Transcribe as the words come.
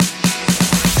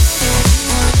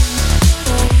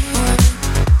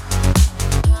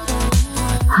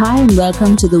Hi and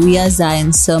welcome to the We Are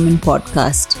Zion Sermon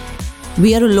Podcast.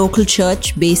 We are a local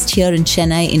church based here in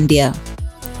Chennai, India.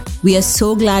 We are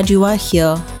so glad you are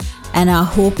here, and our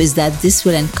hope is that this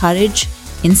will encourage,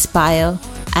 inspire,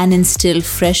 and instill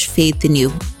fresh faith in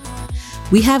you.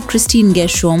 We have Christine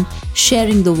Gershom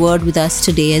sharing the word with us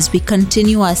today as we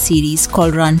continue our series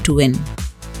called Run to Win.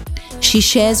 She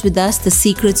shares with us the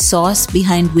secret sauce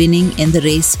behind winning in the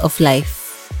race of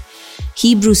life.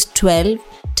 Hebrews 12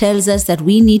 tells us that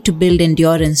we need to build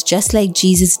endurance just like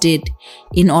Jesus did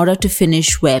in order to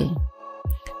finish well.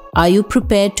 Are you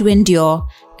prepared to endure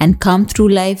and come through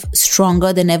life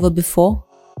stronger than ever before?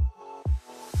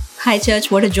 Hi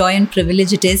church, what a joy and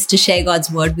privilege it is to share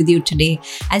God's word with you today.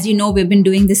 As you know, we've been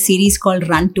doing this series called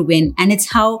Run to Win, and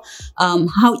it's how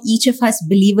each of us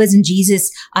believers in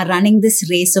Jesus are running this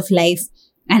race of life.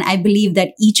 And I believe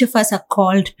that each of us are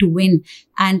called to win.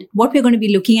 And what we're going to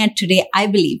be looking at today, I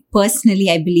believe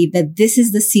that this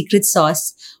is the secret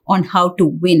sauce on how to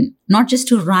win. Not just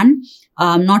to run,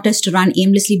 not just to run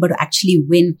aimlessly, but to actually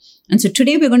win. And so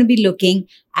today we're going to be looking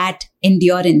at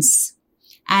endurance.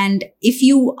 And if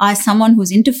you are someone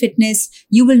who's into fitness,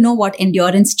 you will know what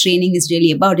endurance training is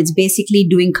really about. It's basically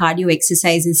doing cardio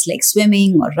exercises like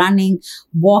swimming or running,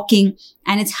 walking,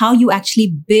 and it's how you actually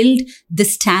build the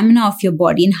stamina of your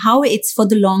body and how it's for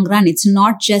the long run. It's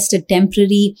not just a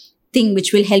temporary thing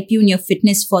which will help you in your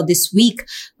fitness for this week,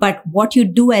 but what you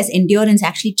do as endurance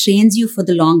actually trains you for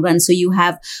the long run. So you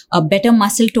have a better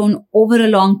muscle tone over a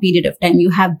long period of time.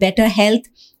 You have better health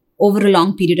over a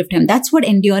long period of time. That's what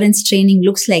endurance training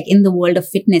looks like in the world of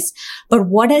fitness. But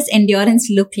what does endurance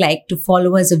look like to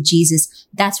followers of Jesus?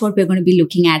 That's what we're going to be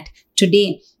looking at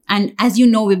today. And as you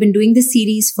know, we've been doing this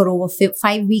series for over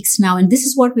 5 weeks now. And this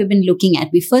is what we've been looking at.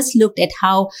 We first looked at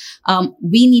how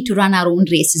we need to run our own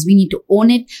races. We need to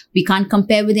own it. We can't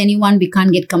compare with anyone. We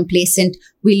can't get complacent.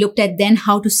 We looked at then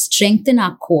how to strengthen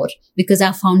our core because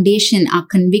our foundation, our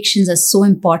convictions are so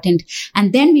important.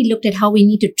 And then we looked at how we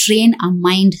need to train our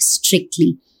mind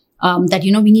strictly.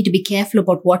 We need to be careful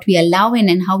about what we allow in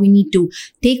and how we need to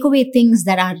take away things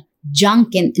that are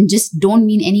junk and just don't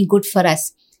mean any good for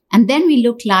us. And then we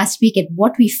looked last week at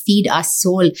what we feed our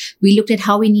soul. We looked at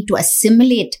how we need to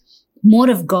assimilate more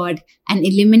of God and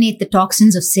eliminate the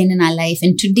toxins of sin in our life.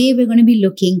 And today we're going to be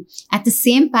looking at the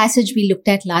same passage we looked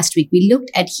at last week. We looked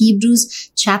at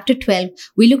Hebrews chapter 12.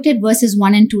 We looked at verses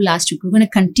 1 and 2 last week. We're going to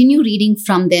continue reading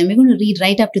from them. We're going to read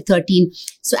right up to 13.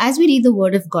 So as we read the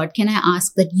word of God, can I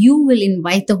ask that you will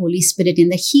invite the Holy Spirit in,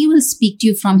 that He will speak to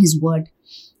you from His word.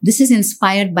 This is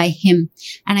inspired by Him.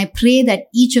 And I pray that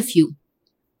each of you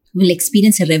will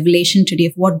experience a revelation today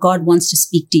of what God wants to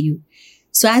speak to you.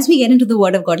 So as we get into the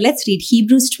word of God, let's read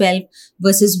Hebrews 12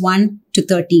 verses 1 to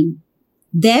 13.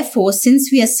 Therefore,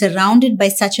 since we are surrounded by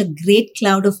such a great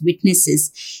cloud of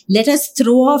witnesses, let us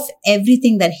throw off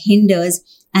everything that hinders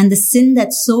and the sin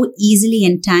that so easily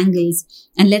entangles,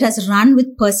 and let us run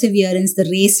with perseverance the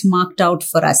race marked out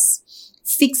for us,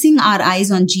 fixing our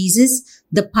eyes on Jesus,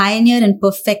 the pioneer and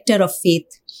perfecter of faith.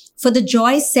 For the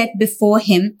joy set before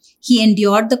Him, He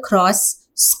endured the cross,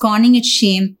 scorning its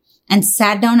shame, and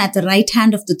sat down at the right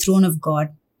hand of the throne of God.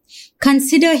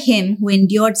 Consider Him who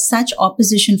endured such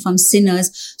opposition from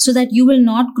sinners, so that you will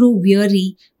not grow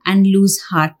weary and lose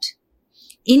heart.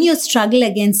 In your struggle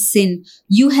against sin,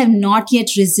 you have not yet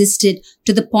resisted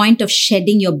to the point of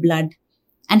shedding your blood.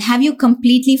 And have you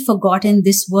completely forgotten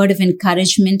this word of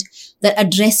encouragement that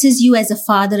addresses you as a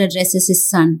father addresses his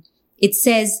son? It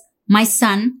says, "My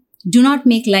son, do not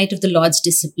make light of the Lord's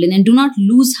discipline, and do not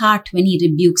lose heart when He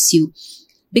rebukes you.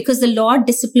 Because the Lord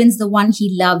disciplines the one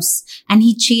He loves, and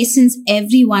He chastens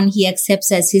everyone He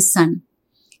accepts as His son.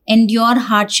 Endure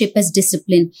hardship as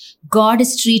discipline. God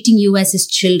is treating you as His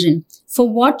children. For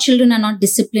what children are not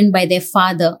disciplined by their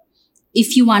father?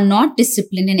 If you are not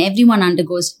disciplined, and everyone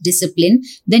undergoes discipline,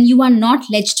 then you are not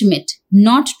legitimate,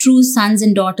 not true sons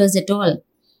and daughters at all.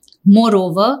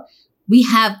 Moreover, we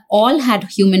have all had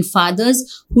human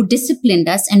fathers who disciplined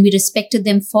us, and we respected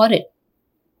them for it.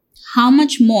 How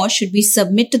much more should we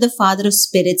submit to the Father of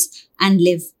spirits and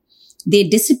live? They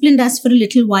disciplined us for a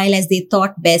little while as they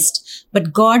thought best,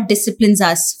 but God disciplines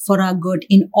us for our good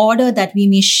in order that we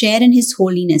may share in His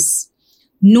holiness.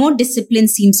 No discipline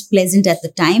seems pleasant at the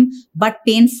time, but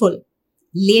painful.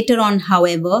 Later on,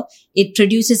 however, it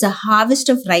produces a harvest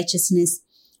of righteousness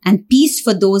and peace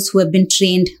for those who have been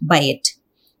trained by it.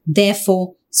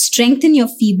 Therefore, strengthen your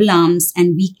feeble arms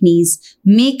and weak knees,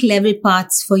 make level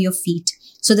paths for your feet,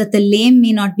 so that the lame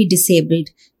may not be disabled,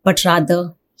 but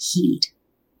rather healed."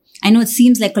 I know it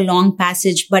seems like a long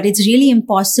passage, but it's really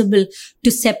impossible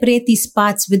to separate these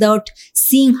parts without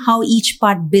seeing how each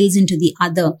part builds into the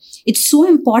other. It's so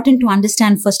important to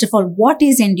understand, first of all, what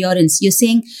is endurance? You're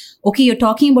saying, okay, you're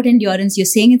talking about endurance. You're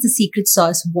saying it's a secret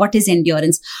sauce. What is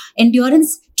endurance?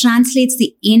 Endurance translates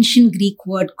the ancient Greek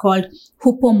word called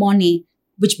hupomone,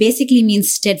 which basically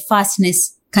means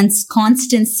steadfastness,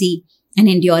 constancy, and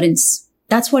endurance.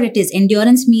 That's what it is.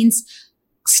 Endurance means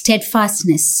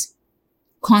steadfastness,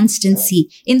 constancy.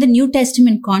 In the New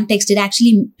Testament context, it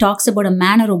actually talks about a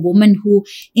man or a woman who,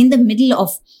 in the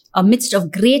midst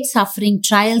of great suffering,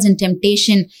 trials, and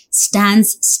temptation,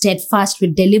 stands steadfast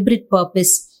with deliberate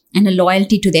purpose and a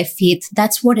loyalty to their faith.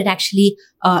 That's what it actually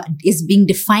is being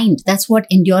defined. That's what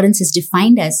endurance is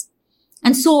defined as.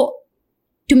 And so,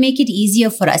 to make it easier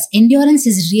for us, endurance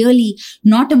is really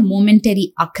not a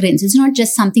momentary occurrence. It's not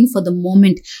just something for the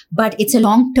moment, but it's a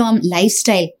long-term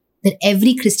lifestyle that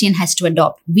every Christian has to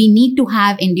adopt. We need to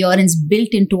have endurance built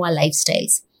into our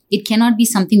lifestyles. It cannot be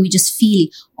something we just feel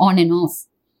on and off.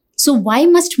 So why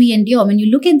must we endure? When you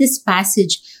look at this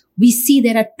passage, we see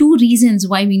there are two reasons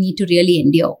why we need to really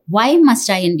endure. Why must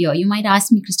I endure? You might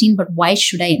ask me, Christine, but why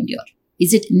should I endure?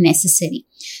 Is it necessary?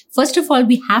 First of all,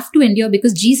 we have to endure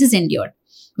because Jesus endured.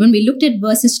 When we looked at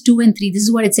verses 2 and 3, this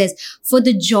is what it says. For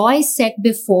the joy set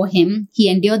before him, he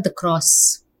endured the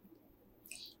cross,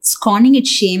 scorning its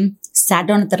shame, sat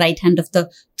down at the right hand of the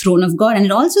throne of God. And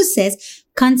it also says,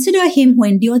 consider him who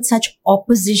endured such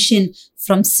opposition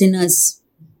from sinners.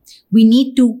 We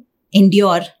need to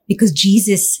endure because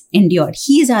Jesus endured.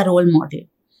 He is our role model.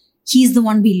 He is the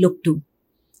one we look to.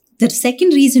 The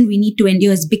second reason we need to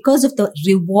endure is because of the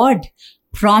reward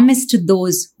promised to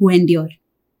those who endure.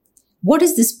 What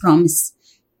is this promise?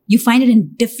 You find it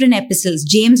in different epistles.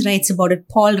 James writes about it.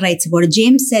 Paul writes about it.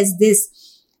 James says this,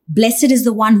 blessed is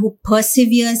the one who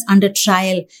perseveres under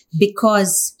trial,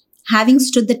 because having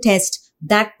stood the test,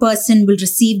 that person will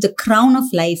receive the crown of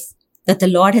life that the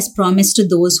Lord has promised to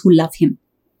those who love him.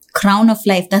 Crown of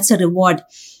life, that's a reward.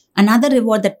 Another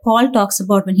reward that Paul talks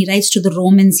about when he writes to the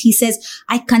Romans, he says,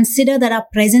 I consider that our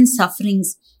present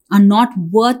sufferings are not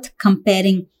worth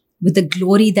comparing with the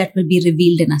glory that will be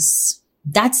revealed in us.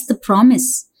 That's the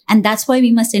promise. And that's why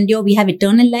we must endure. We have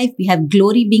eternal life. We have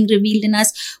glory being revealed in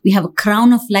us. We have a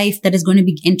crown of life that is going to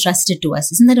be entrusted to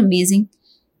us. Isn't that amazing?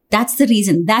 That's the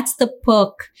reason. That's the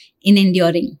perk in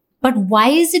enduring. But why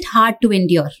is it hard to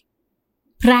endure?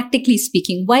 Practically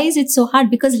speaking, why is it so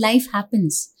hard? Because life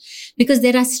happens. Because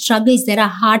there are struggles, there are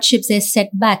hardships, there are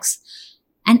setbacks.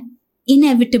 And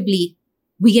inevitably,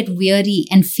 we get weary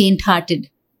and faint-hearted.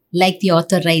 Like the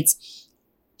author writes,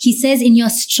 he says, in your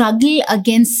struggle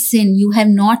against sin, you have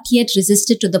not yet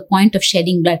resisted to the point of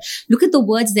shedding blood. Look at the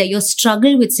words there, your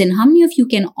struggle with sin. How many of you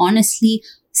can honestly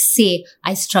say,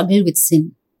 I struggle with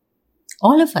sin?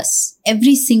 All of us,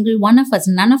 every single one of us,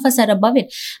 none of us are above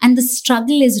it. And the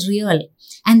struggle is real.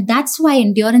 And that's why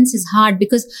endurance is hard,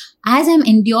 because as I'm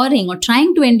enduring or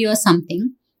trying to endure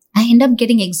something, I end up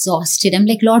getting exhausted. I'm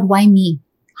like, Lord, why me?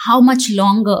 How much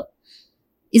longer?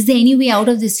 Is there any way out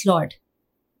of this, Lord?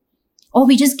 Or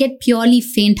we just get purely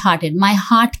faint-hearted. My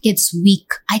heart gets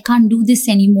weak. I can't do this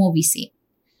anymore, we say.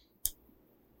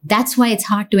 That's why it's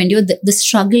hard to endure. The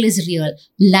struggle is real.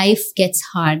 Life gets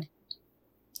hard.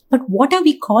 But what are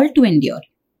we called to endure?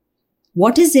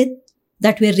 What is it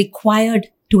that we're required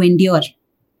to endure?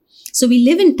 So we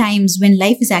live in times when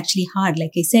life is actually hard,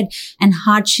 like I said, and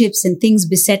hardships and things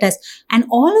beset us. And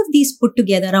all of these put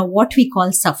together are what we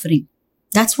call suffering.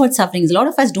 That's what suffering is. A lot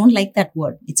of us don't like that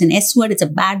word. It's an S word. It's a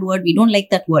bad word. We don't like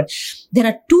that word. There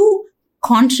are two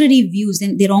contrary views,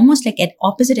 and they're almost like at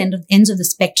opposite ends of the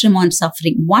spectrum on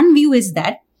suffering. One view is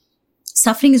that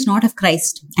suffering is not of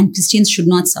Christ and Christians should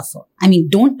not suffer. I mean,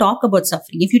 don't talk about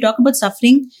suffering. If you talk about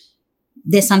suffering,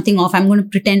 there's something off. I'm going to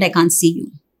pretend I can't see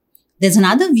you. There's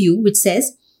another view which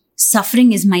says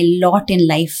suffering is my lot in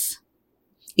life.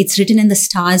 It's written in the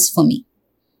stars for me.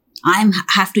 I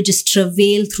have to just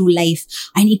travail through life.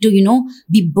 I need to,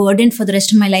 be burdened for the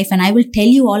rest of my life. And I will tell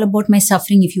you all about my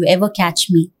suffering if you ever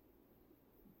catch me.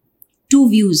 Two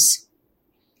views.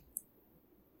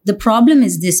 The problem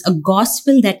is this: a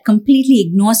gospel that completely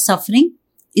ignores suffering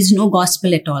is no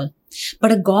gospel at all.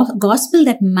 But a gospel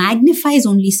that magnifies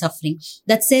only suffering,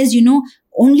 that says,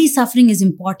 only suffering is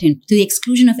important to the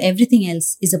exclusion of everything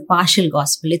else, is a partial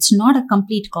gospel. It's not a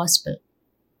complete gospel.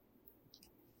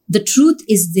 The truth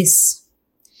is this,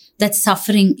 that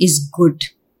suffering is good.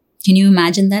 Can you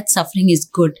imagine that? Suffering is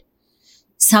good.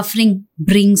 Suffering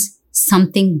brings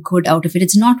something good out of it.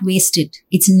 It's not wasted.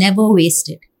 It's never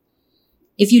wasted.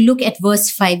 If you look at verse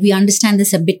 5, we understand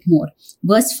this a bit more.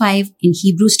 Verse 5 in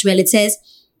Hebrews 12, it says,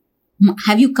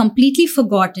 Have you completely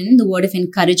forgotten the word of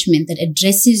encouragement that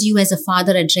addresses you as a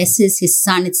father addresses his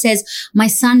son? It says, my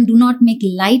son, do not make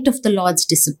light of the Lord's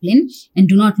discipline and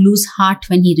do not lose heart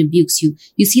when he rebukes you.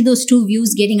 You see those two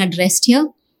views getting addressed here?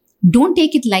 Don't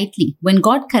take it lightly. When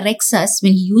God corrects us,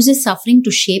 when he uses suffering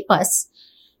to shape us,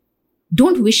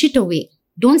 don't wish it away.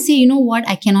 Don't say, you know what,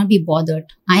 I cannot be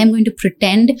bothered. I am going to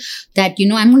pretend that,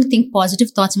 I'm going to think positive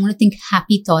thoughts. I'm going to think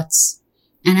happy thoughts.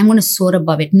 And I'm going to soar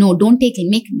above it. No, don't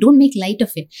make light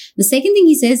of it. The second thing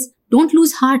he says, don't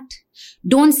lose heart.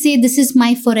 Don't say this is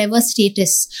my forever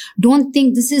status. Don't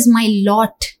think this is my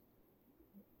lot.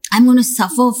 I'm going to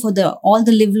suffer for all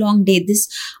the live long day.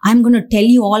 I'm going to tell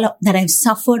you that I've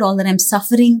suffered, all that I'm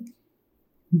suffering.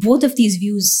 Both of these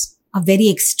views are very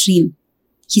extreme.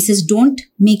 He says, don't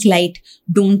make light.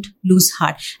 Don't lose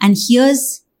heart. And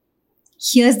here's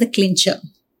the clincher.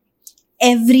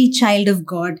 Every child of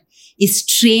God is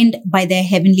trained by their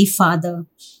Heavenly Father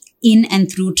in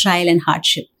and through trial and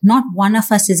hardship. Not one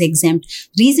of us is exempt.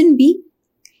 Reason being,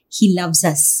 he loves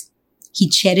us. He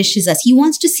cherishes us. He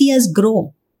wants to see us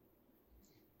grow.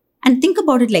 And think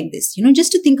about it like this,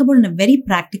 just to think about it in a very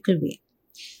practical way.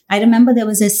 I remember there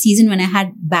was a season when I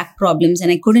had back problems and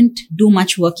I couldn't do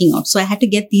much working out. So I had to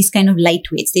get these kind of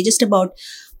light weights. They're just about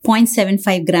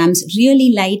 0.75 grams,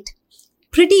 really light,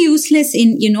 pretty useless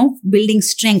in, building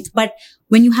strength. But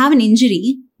when you have an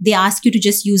injury, they ask you to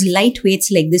just use light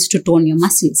weights like this to tone your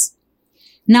muscles.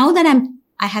 Now that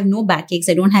I have no backaches,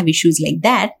 I don't have issues like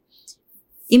that.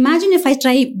 Imagine if I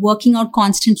try working out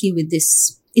constantly with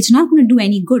this. It's not going to do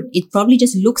any good. It probably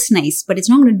just looks nice, but it's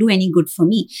not going to do any good for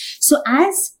me. So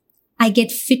as I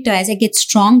get fitter, as I get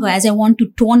stronger, as I want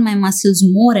to tone my muscles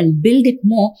more and build it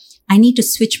more, I need to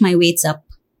switch my weights up.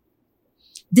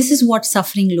 This is what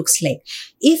suffering looks like.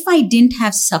 If I didn't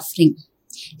have suffering,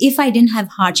 if I didn't have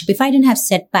hardship, if I didn't have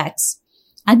setbacks,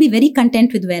 I'll be very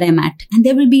content with where I'm at. And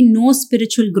there will be no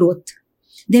spiritual growth.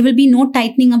 There will be no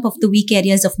tightening up of the weak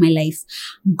areas of my life.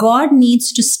 God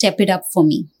needs to step it up for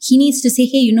me. He needs to say,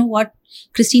 hey, you know what,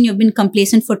 Christine, you've been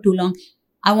complacent for too long.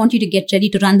 I want you to get ready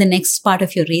to run the next part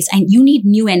of your race. And you need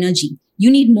new energy.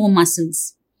 You need more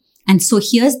muscles. And so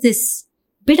here's this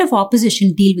bit of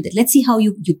opposition. Deal with it. Let's see how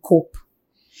you cope.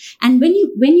 And when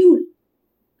you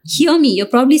hear me, you're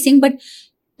probably saying, but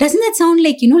doesn't that sound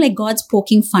like, like God's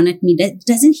poking fun at me?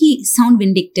 Doesn't he sound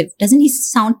vindictive? Doesn't he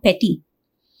sound petty?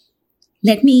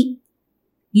 Let me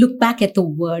look back at the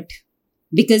word,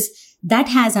 because that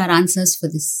has our answers for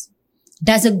this.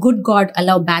 Does a good God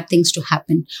allow bad things to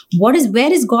happen? Where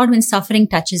is God when suffering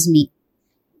touches me?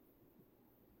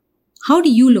 How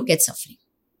do you look at suffering?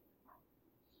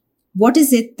 What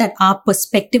is it that our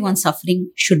perspective on suffering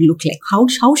should look like?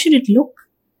 How should it look?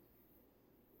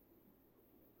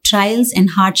 Trials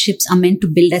and hardships are meant to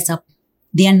build us up.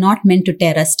 They are not meant to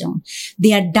tear us down.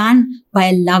 They are done by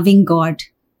a loving God,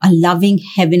 a loving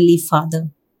Heavenly Father.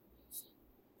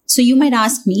 So you might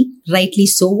ask me, rightly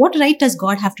so, what right does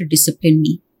God have to discipline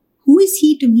me? Who is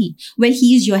He to me? Well,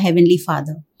 He is your Heavenly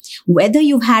Father. Whether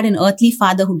you've had an earthly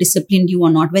father who disciplined you or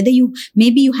not,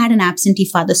 maybe you had an absentee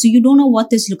father, so you don't know what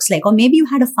this looks like, or maybe you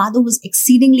had a father who was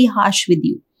exceedingly harsh with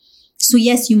you. So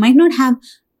yes, you might not have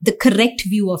the correct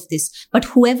view of this, but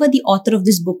whoever the author of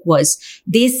this book was,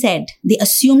 they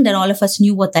assumed that all of us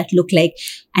knew what that looked like.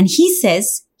 And he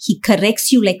says he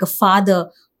corrects you like a father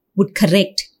would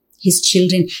correct his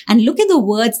children. And look at the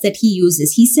words that he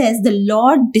uses. He says, the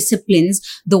Lord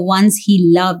disciplines the ones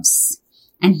he loves,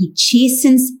 and he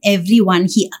chastens everyone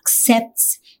he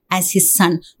accepts as his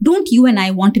son. Don't you and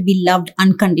I want to be loved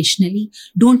unconditionally?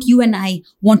 Don't you and I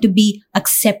want to be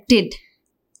accepted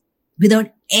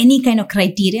without any kind of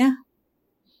criteria?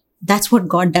 That's what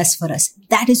God does for us.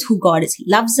 That is who God is. He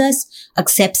loves us,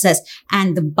 accepts us.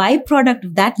 And the byproduct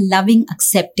of that loving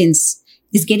acceptance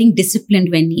is getting disciplined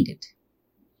when needed.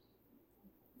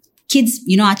 Kids,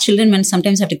 our children, when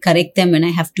sometimes I have to correct them, when I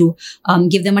have to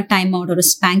give them a timeout or a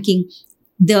spanking,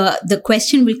 the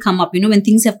question will come up, when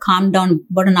things have calmed down,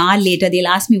 about an hour later, they'll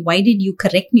ask me, why did you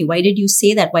correct me? Why did you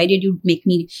say that? Why did you make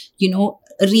me,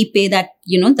 repay that,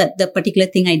 that the particular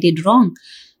thing I did wrong?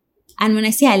 And when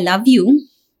I say I love you,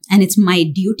 and it's my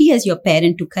duty as your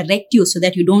parent to correct you so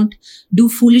that you don't do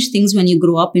foolish things when you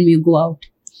grow up and when you go out.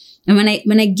 And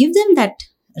when I give them that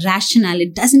rationale,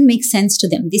 it doesn't make sense to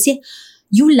them. They say,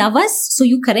 you love us, so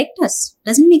you correct us.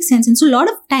 Doesn't make sense. And so a lot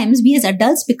of times we as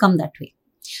adults become that way.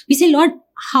 We say, Lord,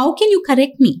 how can you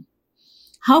correct me?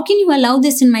 How can you allow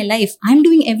this in my life? I'm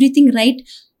doing everything right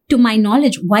to my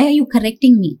knowledge. Why are you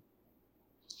correcting me?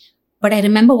 But I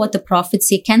remember what the prophets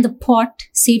say. Can the pot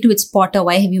say to its potter,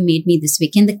 why have you made me this way?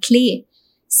 Can the clay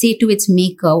say to its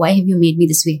maker, why have you made me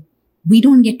this way? We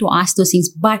don't get to ask those things,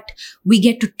 but we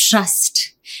get to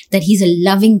trust that He's a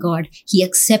loving God. He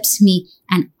accepts me.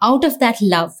 And out of that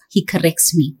love, He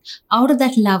corrects me. Out of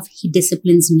that love, He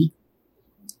disciplines me.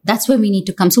 That's where we need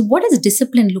to come. So what does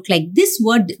discipline look like? This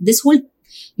word, this whole,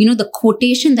 the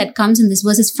quotation that comes in this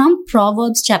verse is from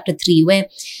Proverbs chapter 3, where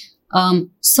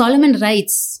Solomon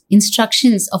writes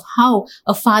instructions of how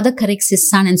a father corrects his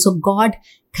son. And so God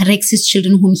corrects His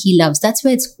children whom He loves. That's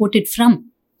where it's quoted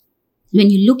from. When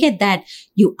you look at that,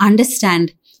 you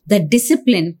understand that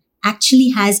discipline actually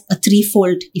has a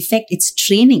threefold effect. It's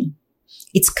training,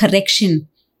 it's correction,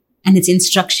 and it's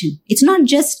instruction. It's not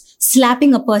just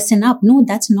slapping a person up. No,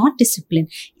 that's not discipline.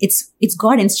 It's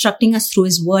God instructing us through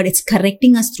His word. It's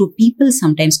correcting us through people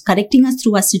sometimes, correcting us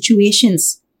through our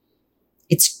situations.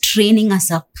 It's training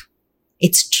us up.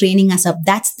 It's training us up.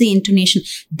 That's the intonation.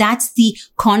 That's the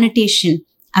connotation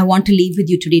I want to leave with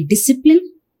you today. Discipline.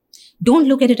 Don't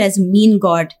look at it as a mean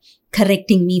God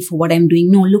correcting me for what I'm doing.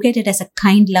 No, look at it as a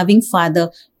kind, loving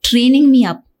Father training me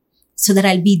up so that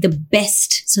I'll be the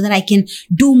best, so that I can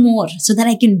do more, so that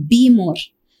I can be more,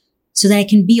 so that I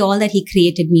can be all that He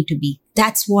created me to be.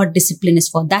 That's what discipline is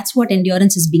for. That's what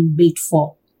endurance is being built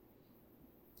for.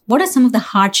 What are some of the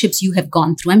hardships you have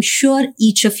gone through? I'm sure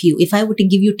each of you, if I were to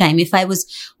give you time, if I was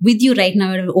with you right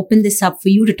now, I would open this up for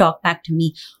you to talk back to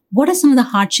me. What are some of the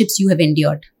hardships you have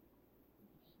endured?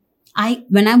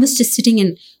 When I was just sitting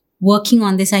and working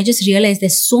on this, I just realized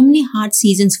there's so many hard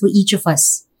seasons for each of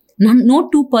us. No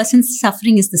two-person's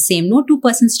suffering is the same. No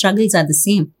two-person's struggles are the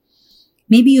same.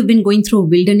 Maybe you've been going through a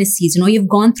wilderness season, or you've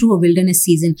gone through a wilderness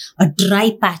season, a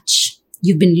dry patch.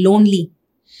 You've been lonely.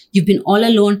 You've been all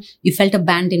alone. You felt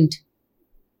abandoned.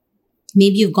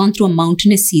 Maybe you've gone through a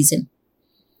mountainous season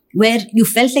where you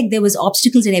felt like there was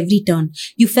obstacles at every turn.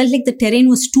 You felt like the terrain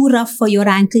was too rough for your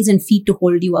ankles and feet to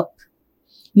hold you up.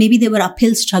 Maybe there were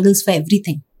uphill struggles for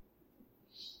everything.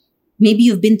 Maybe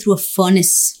you've been through a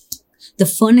furnace. The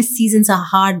furnace seasons are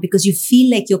hard because you feel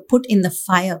like you're put in the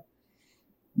fire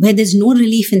where there's no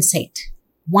relief in sight.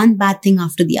 One bad thing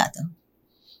after the other.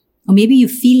 Or maybe you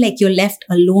feel like you're left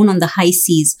alone on the high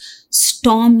seas.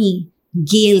 Stormy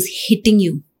gales hitting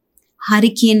you.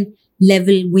 Hurricane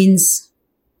level winds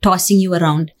tossing you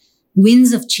around.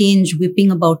 Winds of change whipping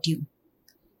about you.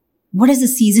 What does the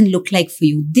season look like for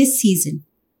you? This season.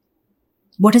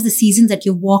 What is the seasons that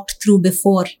you walked through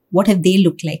before? What have they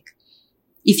looked like?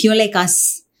 If you're like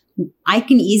us, I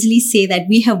can easily say that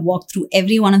we have walked through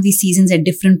every one of these seasons at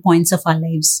different points of our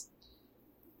lives.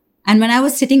 And when I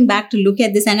was sitting back to look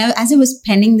at this, and as I was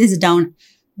penning this down,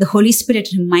 the Holy Spirit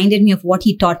reminded me of what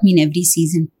He taught me in every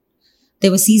season.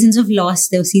 There were seasons of loss.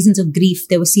 There were seasons of grief.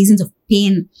 There were seasons of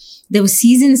pain. There were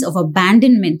seasons of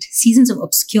abandonment, seasons of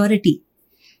obscurity.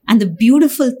 And the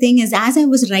beautiful thing is, as I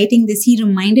was writing this, He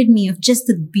reminded me of just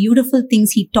the beautiful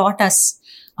things He taught us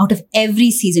out of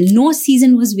every season. No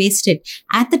season was wasted.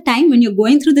 At the time when you're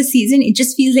going through the season, it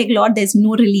just feels like, Lord, there's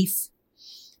no relief.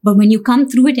 But when you come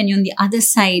through it and you're on the other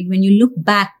side, when you look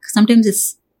back, sometimes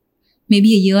it's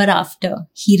maybe a year after,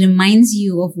 He reminds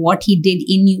you of what He did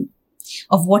in you,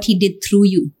 of what He did through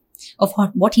you, of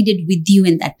what He did with you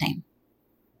in that time.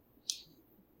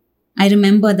 I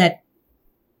remember that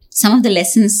some of the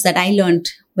lessons that I learned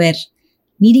were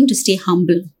needing to stay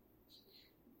humble.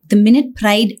 The minute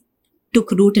pride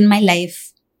took root in my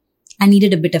life, I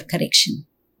needed a bit of correction.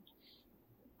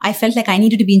 I felt like I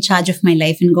needed to be in charge of my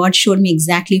life, and God showed me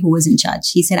exactly who was in charge.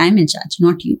 He said, I'm in charge,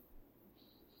 not you.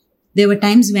 There were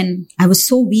times when I was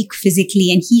so weak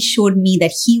physically, and He showed me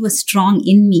that He was strong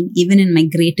in me, even in my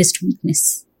greatest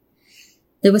weakness.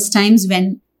 There was times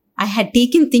when I had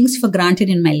taken things for granted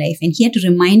in my life, and He had to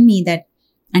remind me that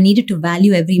I needed to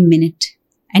value every minute.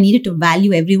 I needed to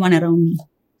value everyone around me.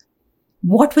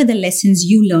 What were the lessons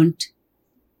you learned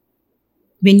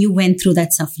when you went through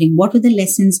that suffering? What were the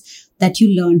lessons that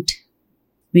you learned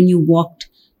when you walked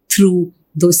through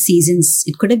those seasons?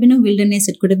 It could have been a wilderness.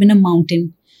 It could have been a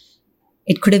mountain.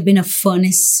 It could have been a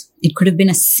furnace. It could have been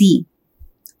a sea,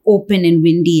 open and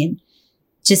windy and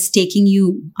just taking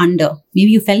you under.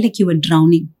 Maybe you felt like you were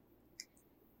drowning.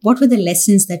 What were the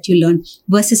lessons that you learned?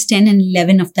 Verses 10 and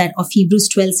 11 of Hebrews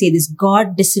 12 say this: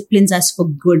 God disciplines us for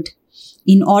good,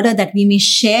 in order that we may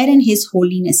share in His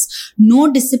holiness.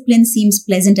 No discipline seems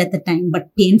pleasant at the time,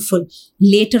 but painful.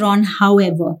 Later on,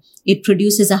 however, it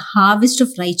produces a harvest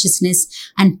of righteousness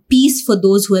and peace for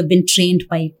those who have been trained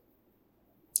by it.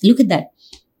 Look at that.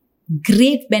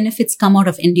 Great benefits come out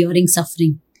of enduring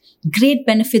suffering. Great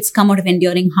benefits come out of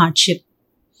enduring hardship.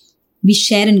 We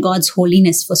share in God's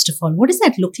holiness, first of all. What does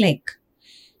that look like?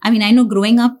 I mean, I know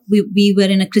growing up, we were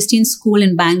in a Christian school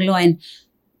in Bangalore, and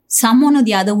someone or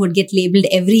the other would get labeled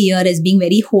every year as being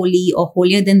very holy or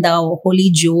holier than thou or holy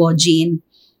Joe or Jane.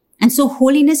 And so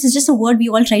holiness is just a word we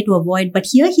all try to avoid. But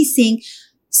here he's saying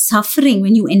suffering,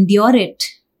 when you endure it,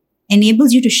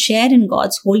 enables you to share in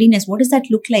God's holiness. What does that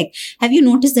look like? Have you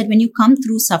noticed that when you come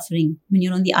through suffering, when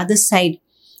you're on the other side,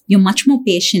 you're much more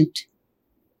patient.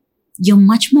 You're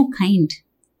much more kind.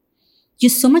 You're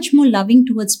so much more loving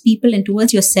towards people and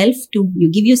towards yourself too. You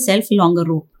give yourself a longer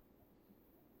rope.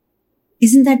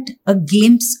 Isn't that a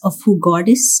glimpse of who God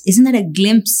is? Isn't that a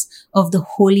glimpse of the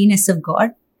holiness of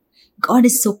God? God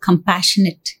is so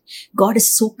compassionate. God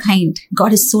is so kind.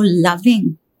 God is so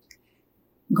loving.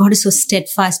 God is so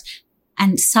steadfast.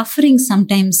 And suffering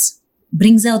sometimes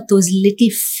brings out those little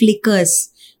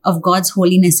flickers of God's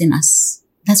holiness in us.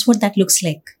 That's what that looks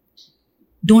like.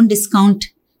 Don't discount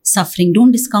suffering.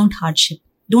 Don't discount hardship.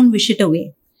 Don't wish it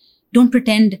away. Don't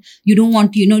pretend you don't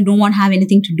want to have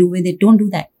anything to do with it. Don't do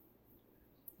that.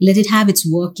 Let it have its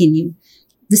work in you.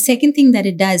 The second thing that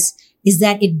it does is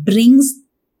that it brings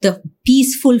the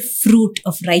peaceful fruit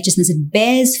of righteousness. It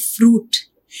bears fruit.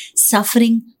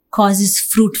 Suffering causes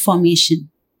fruit formation.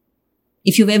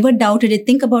 If you've ever doubted it,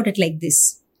 think about it like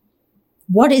this.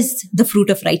 What is the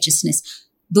fruit of righteousness?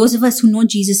 Those of us who know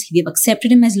Jesus, we have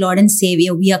accepted him as Lord and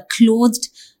Savior. We are clothed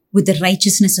with the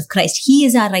righteousness of Christ. He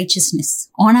is our righteousness.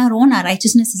 On our own, our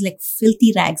righteousness is like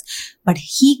filthy rags, but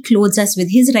he clothes us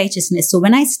with his righteousness. So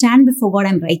when I stand before God,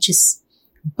 I'm righteous.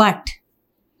 But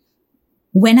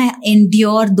when I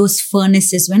endure those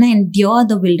furnaces, when I endure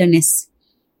the wilderness,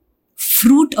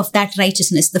 fruit of that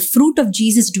righteousness, the fruit of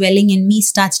Jesus dwelling in me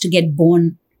starts to get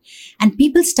born. And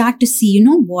people start to see, you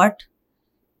know what?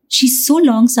 She's so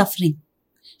long-suffering.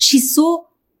 She's so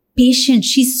patient.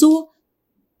 She's so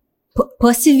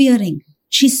persevering.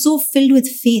 She's so filled with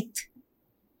faith.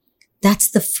 That's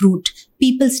the fruit.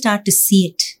 People start to see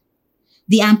it.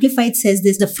 The Amplified says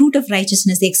this, the fruit of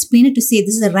righteousness. They explain it to say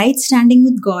this is a right standing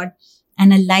with God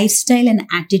and a lifestyle and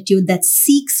attitude that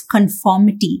seeks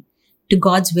conformity to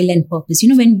God's will and purpose.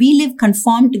 When we live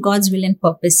conformed to God's will and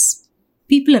purpose,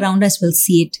 people around us will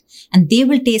see it and they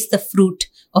will taste the fruit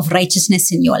of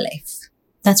righteousness in your life.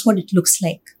 That's what it looks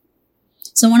like.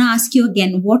 So I want to ask you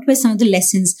again, what were some of the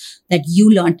lessons that you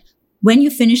learned when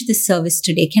you finish this service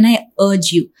today? Can I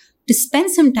urge you to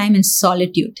spend some time in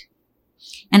solitude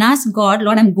and ask God,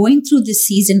 Lord, I'm going through this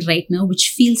season right now,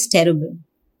 which feels terrible.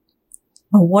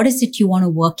 But what is it you want to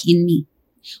work in me?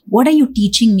 What are you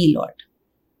teaching me, Lord?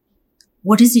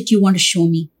 What is it you want to show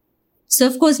me? So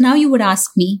of course, now you would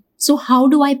ask me, so how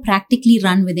do I practically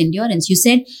run with endurance? You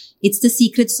said it's the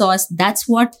secret sauce. That's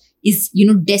what is,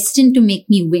 destined to make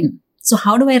me win. So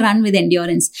how do I run with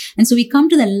endurance? And so we come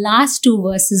to the last two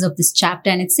verses of this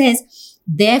chapter and it says,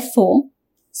 therefore,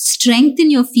 strengthen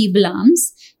your feeble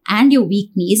arms and your weak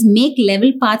knees, make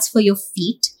level paths for your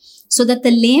feet so that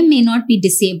the lame may not be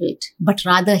disabled, but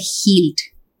rather healed.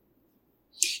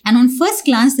 And on first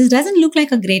glance, this doesn't look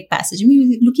like a great passage.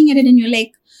 You're looking at it and you're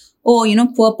like, oh,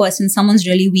 poor person, someone's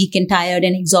really weak and tired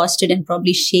and exhausted and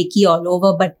probably shaky all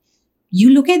over. But you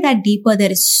look at that deeper,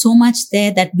 there is so much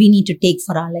there that we need to take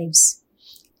for our lives.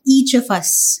 Each of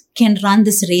us can run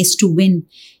this race to win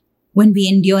when we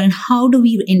endure. And how do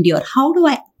we endure? How do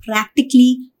I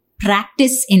practically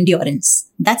practice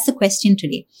endurance? That's the question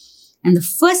today. And the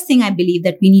first thing I believe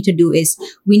that we need to do is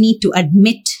we need to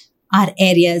admit our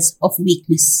areas of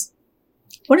weakness.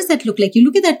 What does that look like? You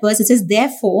look at that verse, it says,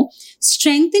 therefore,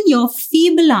 strengthen your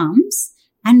feeble arms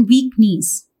and weak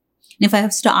knees. And if I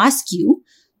was to ask you,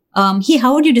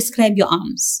 how would you describe your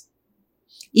arms?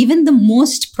 Even the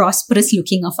most prosperous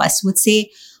looking of us would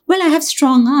say, well, I have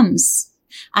strong arms.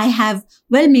 I have,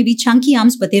 maybe chunky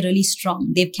arms, but they're really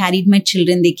strong. They've carried my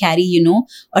children. They carry,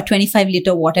 a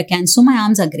 25-liter water can. So my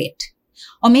arms are great.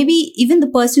 Or maybe even the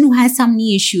person who has some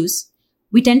knee issues,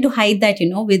 we tend to hide that,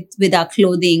 with our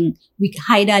clothing. We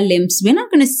hide our limbs. We're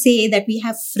not going to say that we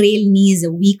have frail knees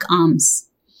or weak arms.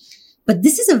 But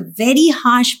this is a very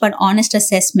harsh but honest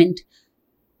assessment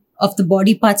of the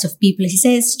body parts of people. He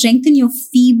says, strengthen your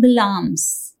feeble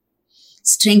arms.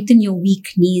 Strengthen your weak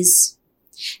knees.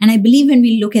 And I believe when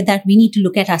we look at that, we need to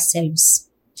look at ourselves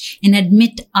and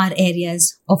admit our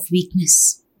areas of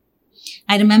weakness.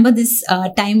 I remember this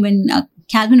time when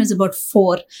Calvin was about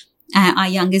 4, our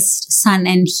youngest son,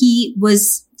 and he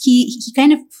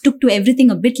kind of took to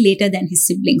everything a bit later than his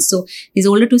siblings. So his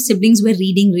older 2 siblings were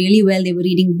reading really well. They were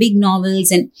reading big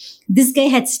novels, and this guy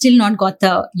had still not got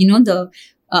the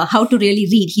how to really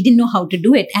read. He didn't know how to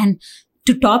do it. And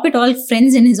to top it all,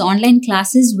 friends in his online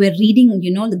classes were reading,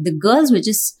 the girls were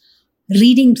just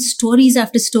reading stories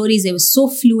after stories. They were so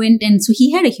fluent. And so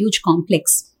he had a huge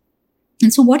complex.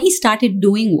 And so what he started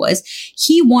doing was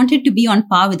he wanted to be on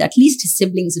par with at least his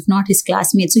siblings, if not his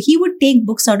classmates. So he would take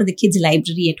books out of the kids'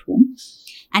 library at home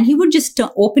and he would just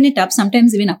open it up,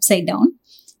 sometimes even upside down,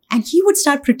 and he would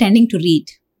start pretending to read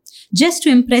just to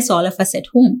impress all of us at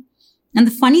home. And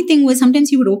the funny thing was sometimes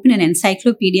he would open an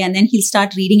encyclopedia and then he'll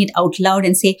start reading it out loud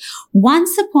and say,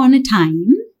 once upon a time.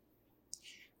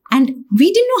 And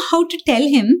we didn't know how to tell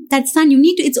him that, son,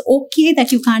 it's okay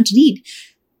that you can't read.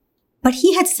 But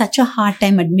he had such a hard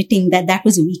time admitting that that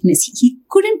was a weakness. He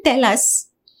couldn't tell us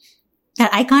that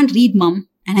I can't read, mom,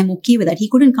 and I'm okay with that. He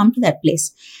couldn't come to that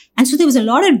place. And so there was a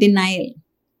lot of denial.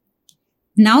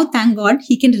 Now, thank God,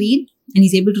 he can read and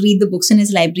he's able to read the books in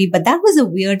his library. But that was a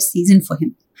weird season for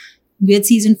him. Weird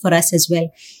season for us as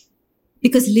well.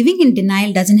 Because living in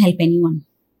denial doesn't help anyone.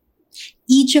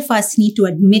 Each of us need to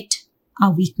admit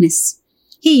our weakness.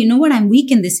 Hey, you know what? I'm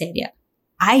weak in this area.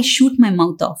 I shoot my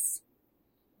mouth off.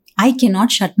 I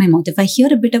cannot shut my mouth. If I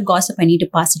hear a bit of gossip, I need to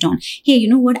pass it on. Hey, you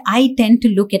know what? I tend to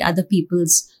look at other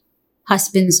people's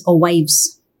husbands or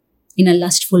wives in a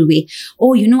lustful way.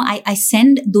 Oh, I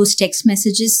send those text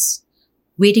messages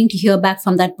waiting to hear back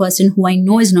from that person who I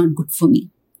know is not good for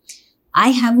me. I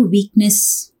have a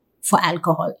weakness for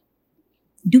alcohol.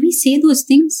 Do we say those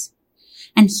things?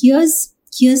 And here's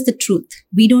the truth.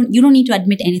 You don't need to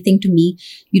admit anything to me.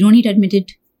 You don't need to admit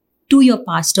it to your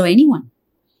pastor or anyone.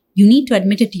 You need to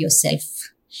admit it to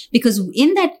yourself. Because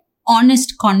in that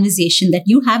honest conversation that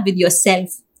you have with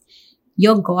yourself,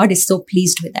 your God is so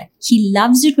pleased with that. He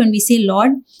loves it when we say,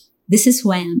 Lord, this is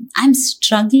who I am. I'm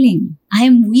struggling. I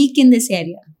am weak in this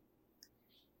area.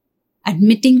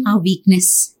 Admitting our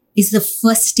weakness is the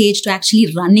first stage to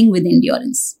actually running with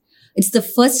endurance. It's the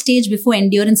first stage before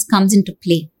endurance comes into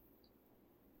play.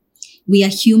 We are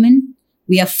human.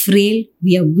 We are frail.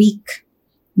 We are weak.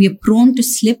 We are prone to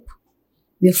slip.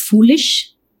 We are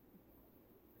foolish.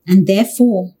 And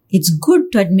therefore, it's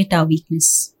good to admit our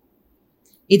weakness.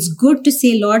 It's good to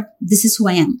say, Lord, this is who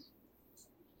I am.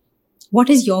 What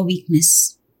is your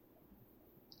weakness?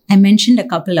 I mentioned a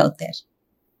couple out there.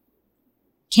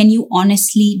 Can you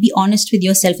honestly be honest with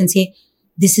yourself and say,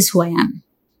 this is who I am.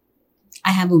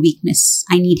 I have a weakness.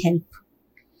 I need help.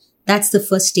 That's the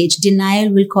first stage.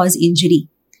 Denial will cause injury,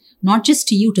 not just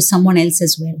to you, to someone else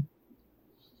as well.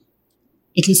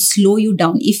 It will slow you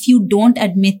down. If you don't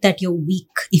admit that you're weak,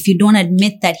 if you don't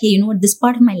admit that, hey, you know what, this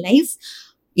part of my life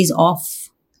is off,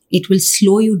 it will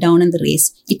slow you down in the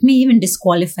race. It may even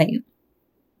disqualify you.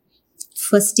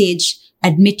 First stage,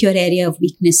 admit your area of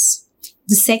weakness.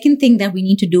 The second thing that we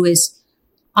need to do is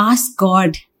ask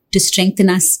God to strengthen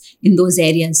us in those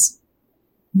areas.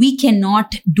 We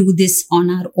cannot do this on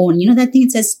our own. You know that thing,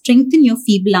 it says, strengthen your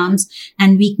feeble arms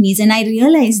and weak knees. And I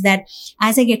realize that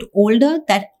as I get older,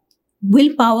 that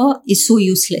willpower is so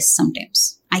useless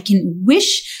sometimes. I can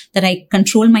wish that I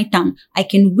control my tongue. I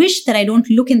can wish that I don't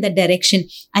look in that direction.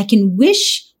 I can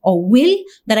wish or will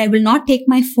that I will not take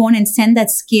my phone and send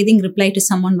that scathing reply to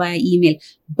someone via email.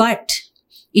 But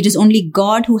it is only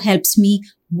God who helps me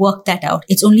work that out.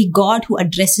 It's only God who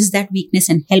addresses that weakness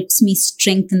and helps me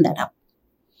strengthen that up.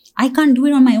 I can't do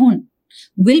it on my own.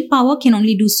 Willpower can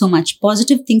only do so much.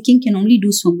 Positive thinking can only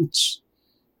do so much.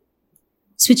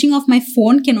 Switching off my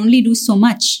phone can only do so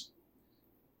much.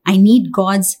 I need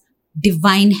God's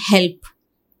divine help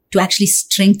to actually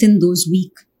strengthen those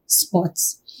weak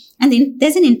spots. And then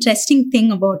there's an interesting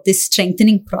thing about this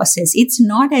strengthening process. It's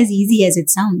not as easy as it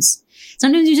sounds.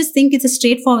 Sometimes you just think it's a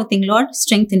straightforward thing. Lord,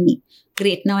 strengthen me.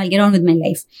 Great, now I'll get on with my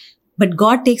life. But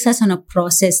God takes us on a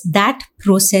process. That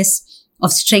process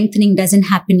of strengthening doesn't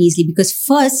happen easily because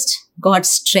first, God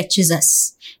stretches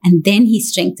us and then He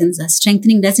strengthens us.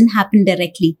 Strengthening doesn't happen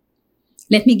directly.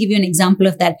 Let me give you an example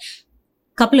of that.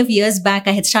 A couple of years back,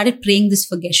 I had started praying this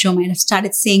for Geshem. I had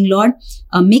started saying, Lord,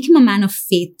 make him a man of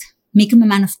faith. Make him a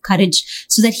man of courage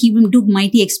so that he will do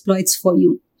mighty exploits for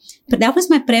you. But that was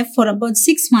my prayer for about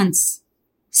 6 months.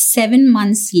 7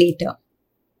 months later,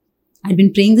 I'd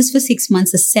been praying this for 6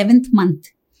 months. The 7th month,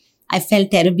 I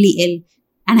felt terribly ill.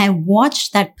 And I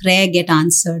watched that prayer get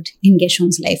answered in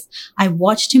Geshem's life. I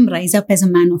watched him rise up as a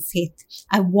man of faith.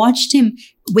 I watched him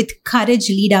with courage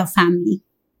lead our family.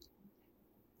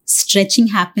 Stretching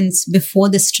happens before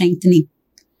the strengthening.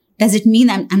 Does it mean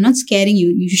I'm not scaring you?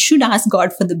 You should ask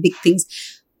God for the big things.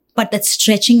 But that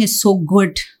stretching is so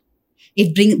good.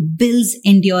 It builds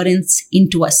endurance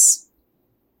into us.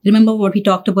 Remember what we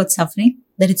talked about suffering?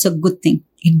 That it's a good thing.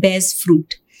 It bears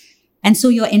fruit. And so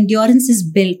your endurance is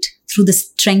built through the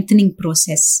strengthening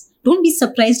process. Don't be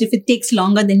surprised if it takes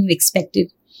longer than you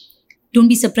expected. Don't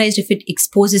be surprised if it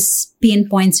exposes pain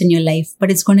points in your life, but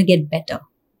it's going to get better.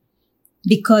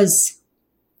 Because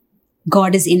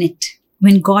God is in it.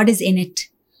 When God is in it,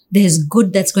 there's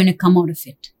good that's going to come out of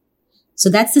it. So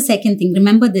that's the second thing.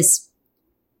 Remember this.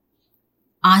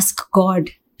 Ask God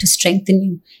to strengthen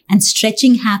you. And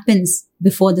stretching happens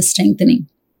before the strengthening.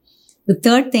 The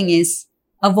third thing is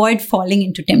avoid falling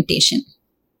into temptation.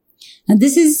 Now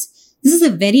this is a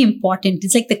very important,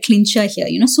 it's like the clincher here.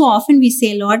 So often we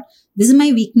say, Lord, this is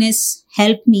my weakness,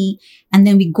 help me. And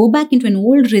then we go back into an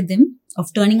old rhythm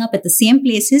of turning up at the same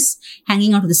places,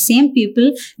 hanging out with the same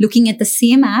people, looking at the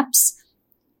same apps,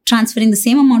 transferring the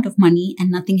same amount of money,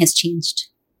 and nothing has changed.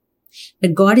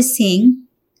 But God is saying,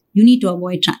 you need to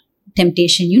avoid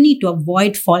temptation. You need to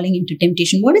avoid falling into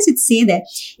temptation. What does it say there?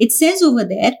 It says over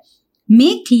there,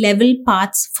 make level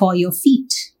paths for your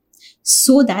feet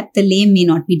so that the lame may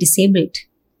not be disabled.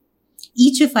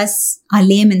 Each of us are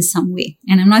lame in some way.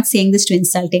 And I'm not saying this to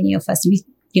insult any of us.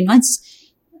 It's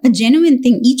a genuine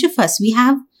thing. Each of us, we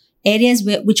have areas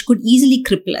which could easily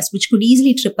cripple us, which could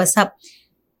easily trip us up.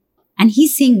 And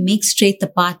he's saying, make straight the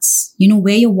paths.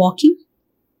 Where you're walking,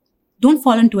 don't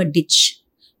fall into a ditch.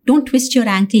 Don't twist your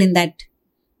ankle in that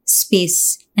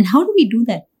space. And how do we do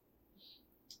that?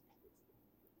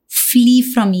 Flee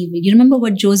from evil. You remember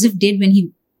what Joseph did when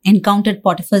he encountered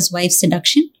Potiphar's wife's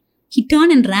seduction? He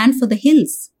turned and ran for the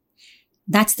hills.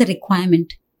 That's the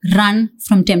requirement. Run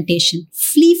from temptation.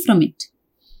 Flee from it.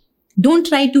 Don't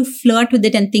try to flirt with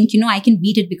it and think, I can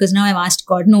beat it because now I've asked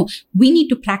God. No, we need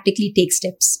to practically take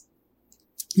steps.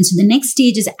 And so the next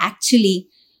stage is actually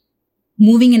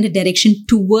moving in the direction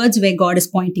towards where God is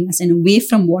pointing us and away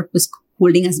from what was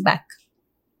holding us back.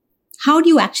 How do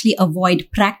you actually avoid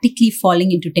practically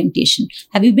falling into temptation?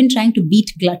 Have you been trying to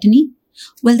beat gluttony?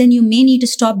 Well, then you may need to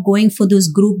stop going for those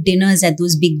group dinners at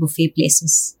those big buffet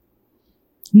places.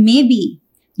 Maybe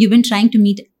you've been trying to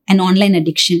meet an online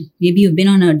addiction. Maybe you've been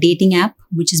on a dating app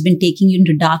which has been taking you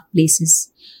into dark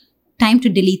places. Time to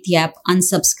delete the app,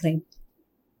 unsubscribe.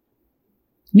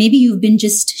 Maybe you've been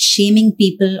just shaming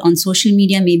people on social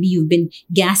media. Maybe you've been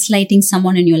gaslighting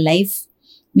someone in your life.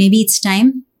 Maybe it's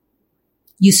time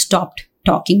you stopped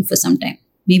talking for some time.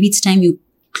 Maybe it's time you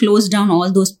close down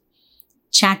all those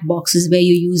chat boxes where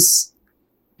you use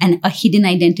a hidden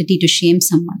identity to shame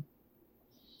someone.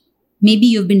 Maybe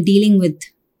you've been dealing with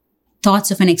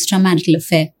thoughts of an extramarital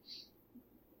affair.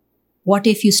 What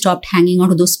if you stopped hanging out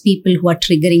with those people who are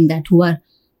triggering that, who are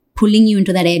pulling you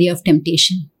into that area of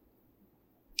temptation?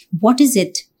 What is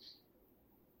it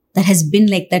that has been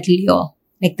like that lure,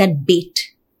 like that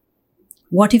bait?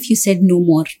 What if you said no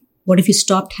more? What if you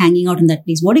stopped hanging out in that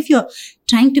place? What if you're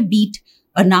trying to beat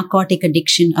a narcotic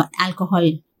addiction, or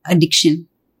alcohol addiction?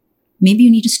 Maybe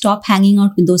you need to stop hanging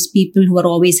out with those people who are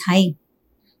always high,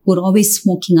 who are always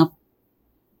smoking up.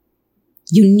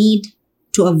 You need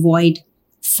to avoid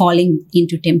falling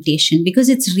into temptation because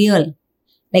it's real.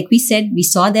 Like we said, we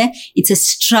saw there, it's a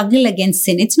struggle against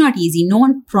sin. It's not easy. No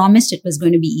one promised it was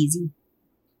going to be easy.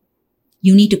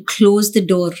 You need to close the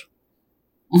door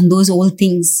on those old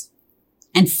things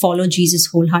and follow Jesus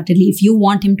wholeheartedly if you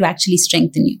want him to actually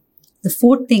strengthen you. The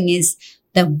fourth thing is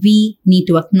that we need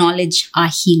to acknowledge our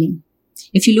healing.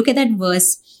 If you look at that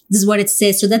verse, this is what it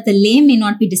says, so that the lame may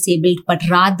not be disabled, but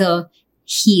rather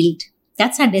healed.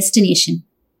 That's our destination.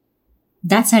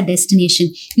 That's our destination.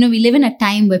 We live in a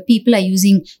time where people are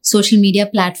using social media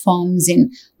platforms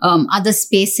and other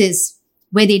spaces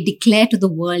where they declare to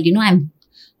the world,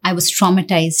 I was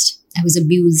traumatized. I was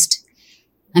abused.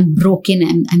 I'm broken.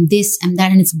 I'm this, I'm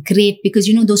that. And it's great because,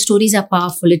 those stories are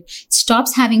powerful. It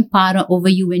stops having power over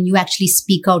you when you actually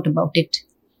speak out about it.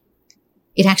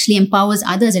 It actually empowers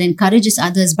others and encourages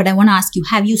others. But I want to ask you,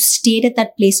 have you stayed at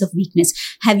that place of weakness?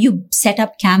 Have you set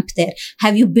up camp there?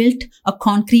 Have you built a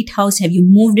concrete house? Have you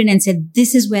moved in and said,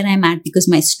 this is where I'm at because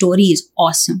my story is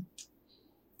awesome?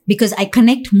 Because I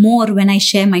connect more when I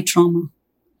share my trauma.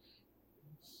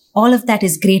 All of that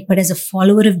is great. But as a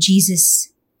follower of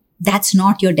Jesus, that's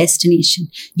not your destination.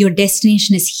 Your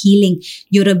destination is healing.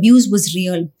 Your abuse was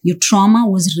real. Your trauma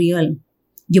was real.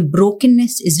 Your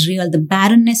brokenness is real. The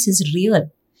barrenness is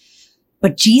real.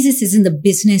 But Jesus is in the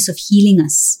business of healing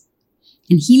us.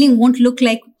 And healing won't look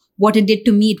like what it did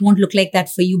to me. It won't look like that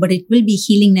for you, but it will be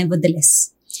healing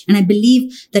nevertheless. And I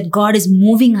believe that God is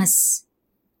moving us,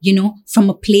 from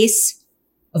a place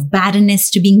of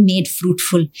barrenness to being made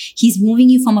fruitful. He's moving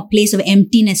you from a place of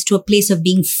emptiness to a place of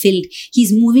being filled.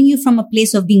 He's moving you from a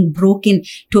place of being broken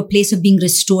to a place of being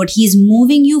restored. He's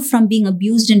moving you from being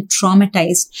abused and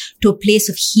traumatized to a place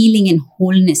of healing and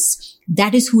wholeness.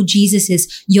 That is who Jesus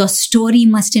is. Your story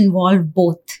must involve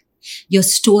both. Your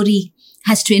story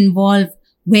has to involve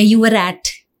where you were at,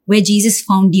 where Jesus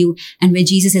found you, and where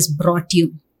Jesus has brought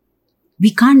you.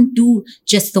 We can't do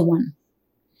just the one.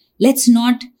 Let's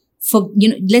not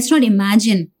let's not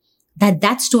imagine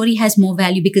that story has more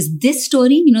value, because this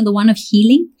story, the one of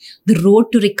healing, the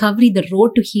road to recovery, the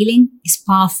road to healing is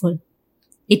powerful.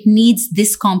 It needs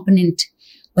this component,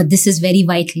 but this is very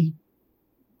vital.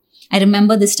 I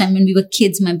remember this time when we were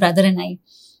kids, my brother and I,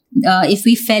 if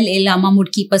we fell ill, our mom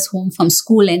would keep us home from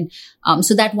school. And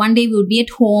so that one day we would be at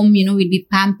home, we'd be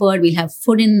pampered. We'll have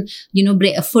food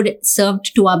food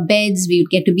served to our beds. We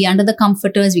would get to be under the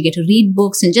comforters. We get to read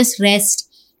books and just rest,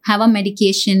 have our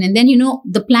medication. And then,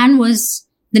 the plan was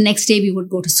the next day we would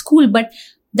go to school. But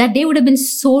that day would have been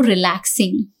so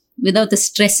relaxing without the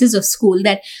stresses of school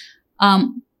that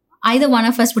either one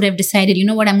of us would have decided,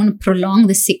 I'm going to prolong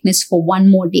the sickness for one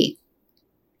more day.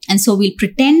 And so we'll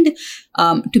pretend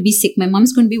to be sick. My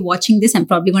mom's going to be watching this. I'm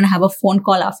probably going to have a phone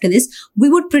call after this. We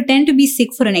would pretend to be sick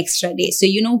for an extra day. So,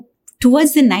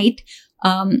 towards the night,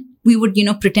 we would,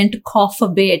 pretend to cough a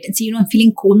bit and say, I'm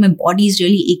feeling cold. My body is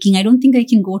really aching. I don't think I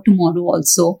can go tomorrow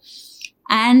also.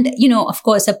 And, of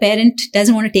course, a parent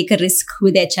doesn't want to take a risk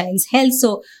with their child's health.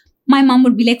 So my mom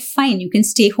would be like, fine, you can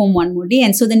stay home one more day.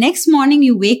 And so the next morning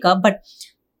you wake up, but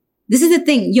this is the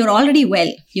thing, you're already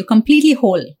well. You're completely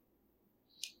whole.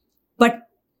 But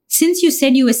since you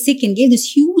said you were sick and gave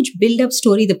this huge build-up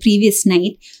story the previous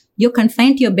night, you're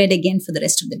confined to your bed again for the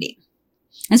rest of the day.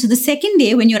 And so the second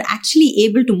day, when you're actually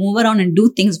able to move around and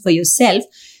do things for yourself,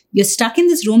 you're stuck in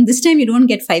this room. This time you don't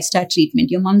get 5-star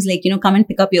treatment. Your mom's like, come and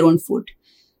pick up your own food.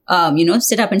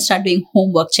 Sit up and start doing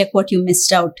homework, check what you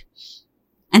missed out.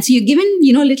 And so you're given,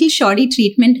 little shoddy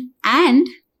treatment, and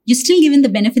you're still given the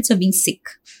benefits of being sick.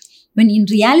 When in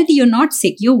reality, you're not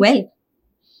sick, you're well.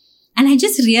 And I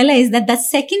just realized that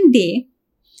second day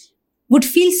would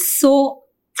feel so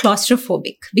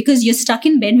claustrophobic, because you're stuck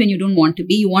in bed when you don't want to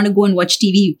be. You want to go and watch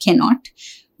TV, you cannot.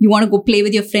 You want to go play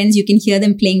with your friends, you can hear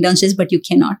them playing downstairs, but you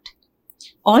cannot.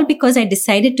 All because I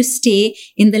decided to stay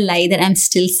in the lie that I'm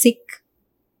still sick.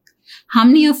 How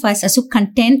many of us are so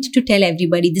content to tell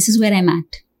everybody, this is where I'm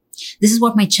at. This is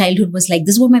what my childhood was like.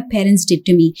 This is what my parents did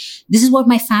to me. This is what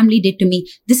my family did to me.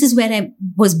 This is where I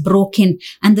was broken.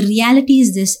 And the reality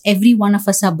is this, every one of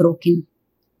us are broken.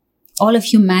 All of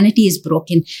humanity is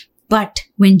broken. But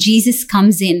when Jesus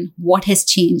comes in, what has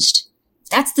changed?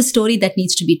 That's the story that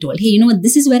needs to be told. Hey, you know what?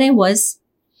 This is where I was,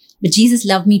 but Jesus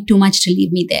loved me too much to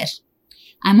leave me there.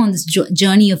 I'm on this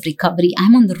journey of recovery.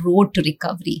 I'm on the road to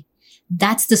recovery.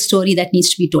 That's the story that needs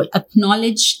to be told.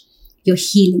 Acknowledge your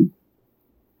healing.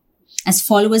 As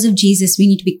followers of Jesus, we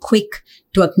need to be quick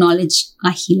to acknowledge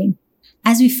our healing.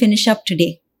 As we finish up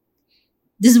today,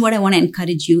 this is what I want to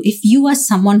encourage you. If you are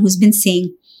someone who's been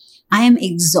saying, I am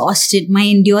exhausted, my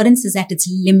endurance is at its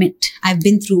limit, I've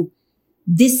been through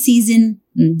this season,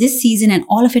 and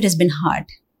all of it has been hard.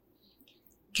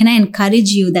 Can I encourage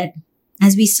you that,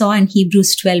 as we saw in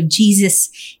Hebrews 12, Jesus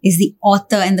is the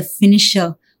author and the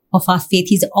finisher of our faith.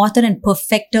 He's the author and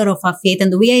perfecter of our faith.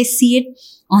 And the way I see it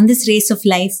on this race of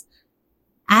life,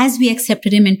 as we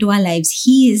accepted him into our lives,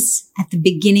 he is at the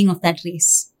beginning of that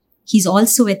race. He's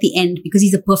also at the end, because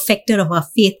he's the perfecter of our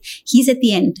faith. He's at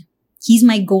the end. He's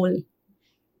my goal.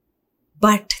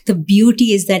 But the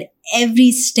beauty is that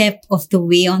every step of the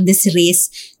way on this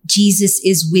race, Jesus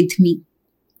is with me.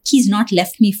 He's not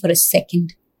left me for a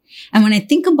second. And when I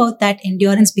think about that,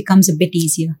 endurance becomes a bit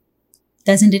easier,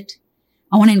 doesn't it?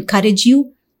 I want to encourage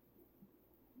you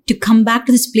to come back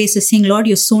to this place of saying, Lord,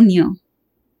 you're so near.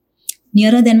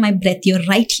 Nearer than my breath. You're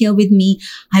right here with me.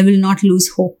 I will not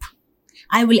lose hope.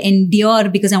 I will endure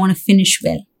because I want to finish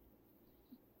well.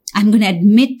 I'm going to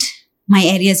admit my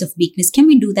areas of weakness. Can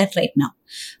we do that right now?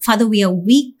 Father, we are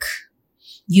weak.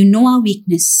 You know our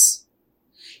weakness.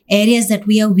 Areas that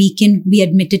we are weak in, we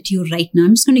admit it to you right now.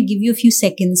 I'm just going to give you a few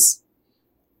seconds.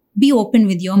 Be open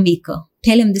with your maker.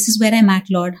 Tell him, this is where I'm at,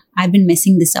 Lord. I've been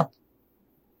messing this up.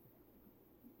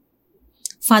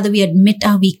 Father, we admit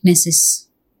our weaknesses.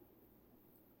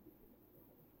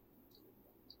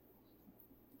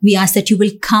 We ask that you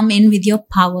will come in with your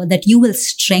power, that you will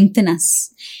strengthen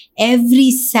us.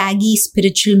 Every saggy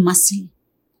spiritual muscle,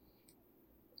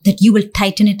 that you will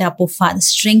tighten it up, oh Father.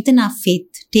 Strengthen our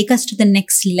faith. Take us to the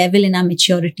next level in our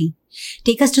maturity.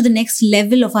 Take us to the next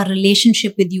level of our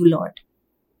relationship with you, Lord.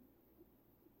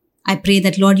 I pray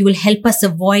that, Lord, you will help us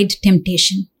avoid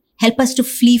temptation. Help us to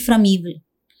flee from evil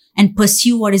and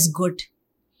pursue what is good.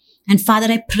 And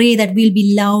Father, I pray that we'll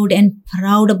be loud and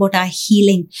proud about our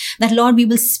healing. That, Lord, we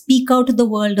will speak out to the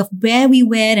world of where we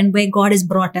were and where God has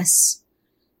brought us.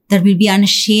 That we'll be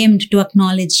unashamed to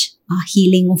acknowledge our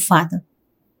healing, oh Father.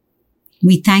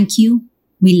 We thank you.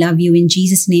 We love you. In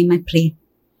Jesus' name I pray.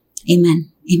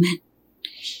 Amen. Amen.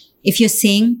 If you're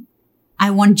saying,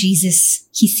 I want Jesus.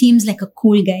 He seems like a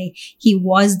cool guy. He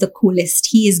was the coolest.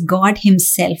 He is God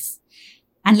himself.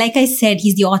 And like I said,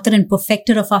 he's the author and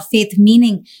perfecter of our faith,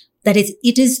 meaning that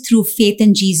it is through faith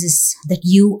in Jesus that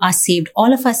you are saved.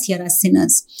 All of us here are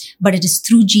sinners, but it is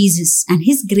through Jesus and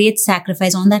his great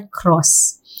sacrifice on that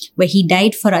cross where he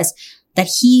died for us, that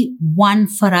he won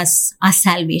for us our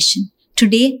salvation.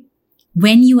 Today,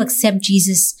 when you accept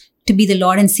Jesus to be the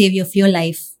Lord and Savior of your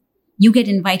life, you get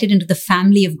invited into the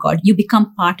family of God. You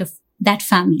become part of that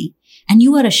family and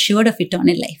you are assured of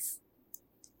eternal life.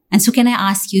 And so can I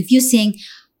ask you, if you're saying,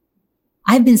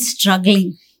 I've been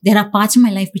struggling, there are parts of my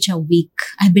life which are weak.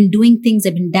 I've been doing things,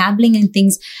 I've been dabbling in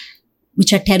things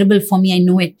which are terrible for me. I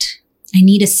know it. I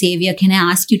need a savior. Can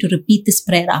I ask you to repeat this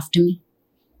prayer after me?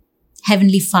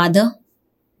 Heavenly Father,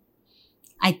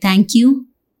 I thank you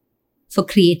for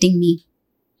creating me.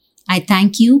 I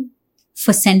thank you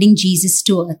for sending Jesus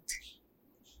to earth.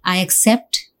 I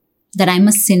accept that I'm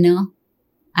a sinner.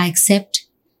 I accept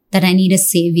that I need a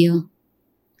savior.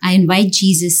 I invite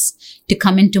Jesus to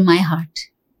come into my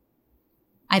heart.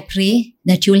 I pray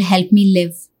that you will help me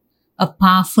live a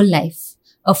powerful life,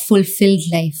 a fulfilled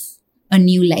life, a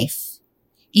new life.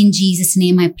 In Jesus'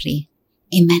 name I pray.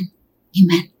 Amen.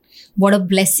 Amen. What a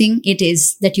blessing it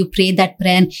is that you prayed that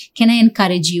prayer. And can I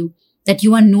encourage you that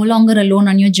you are no longer alone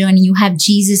on your journey. You have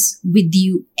Jesus with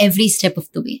you every step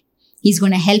of the way. He's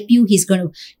going to help you. He's going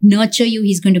to nurture you.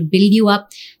 He's going to build you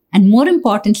up. And more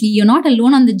importantly, you're not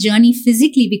alone on the journey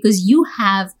physically because you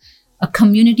have a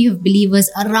community of believers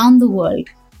around the world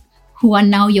who are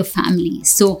now your family.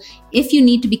 So if you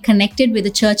need to be connected with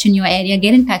a church in your area,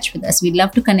 get in touch with us. We'd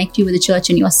love to connect you with a church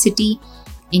in your city,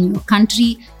 in your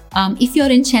country. If you're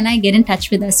in Chennai, get in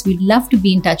touch with us. We'd love to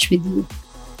be in touch with you.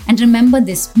 And remember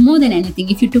this, more than anything,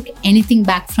 if you took anything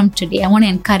back from today, I want to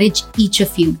encourage each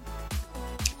of you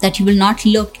that you will not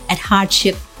look at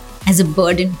hardship as a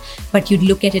burden, but you'd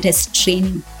look at it as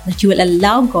training, that you will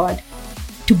allow God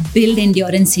to build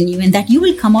endurance in you and that you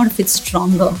will come out of it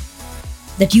stronger,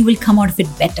 that you will come out of it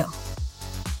better.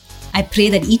 I pray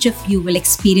that each of you will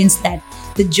experience that,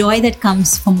 the joy that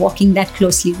comes from walking that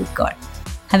closely with God.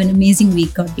 Have an amazing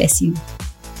week. God bless you.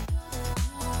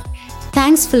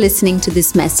 Thanks for listening to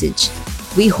this message.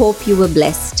 We hope you were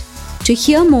blessed. To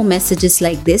hear more messages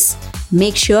like this,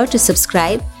 make sure to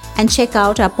subscribe and check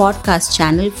out our podcast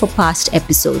channel for past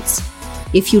episodes.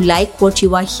 If you like what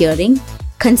you are hearing,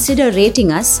 consider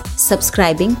rating us,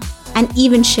 subscribing, and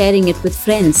even sharing it with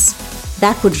friends.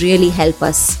 That would really help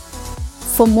us.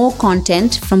 For more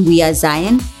content from We Are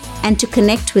Zion and to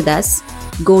connect with us,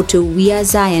 go to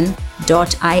wearezion.in.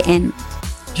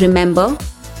 Remember,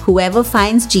 whoever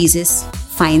finds Jesus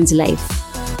finds life.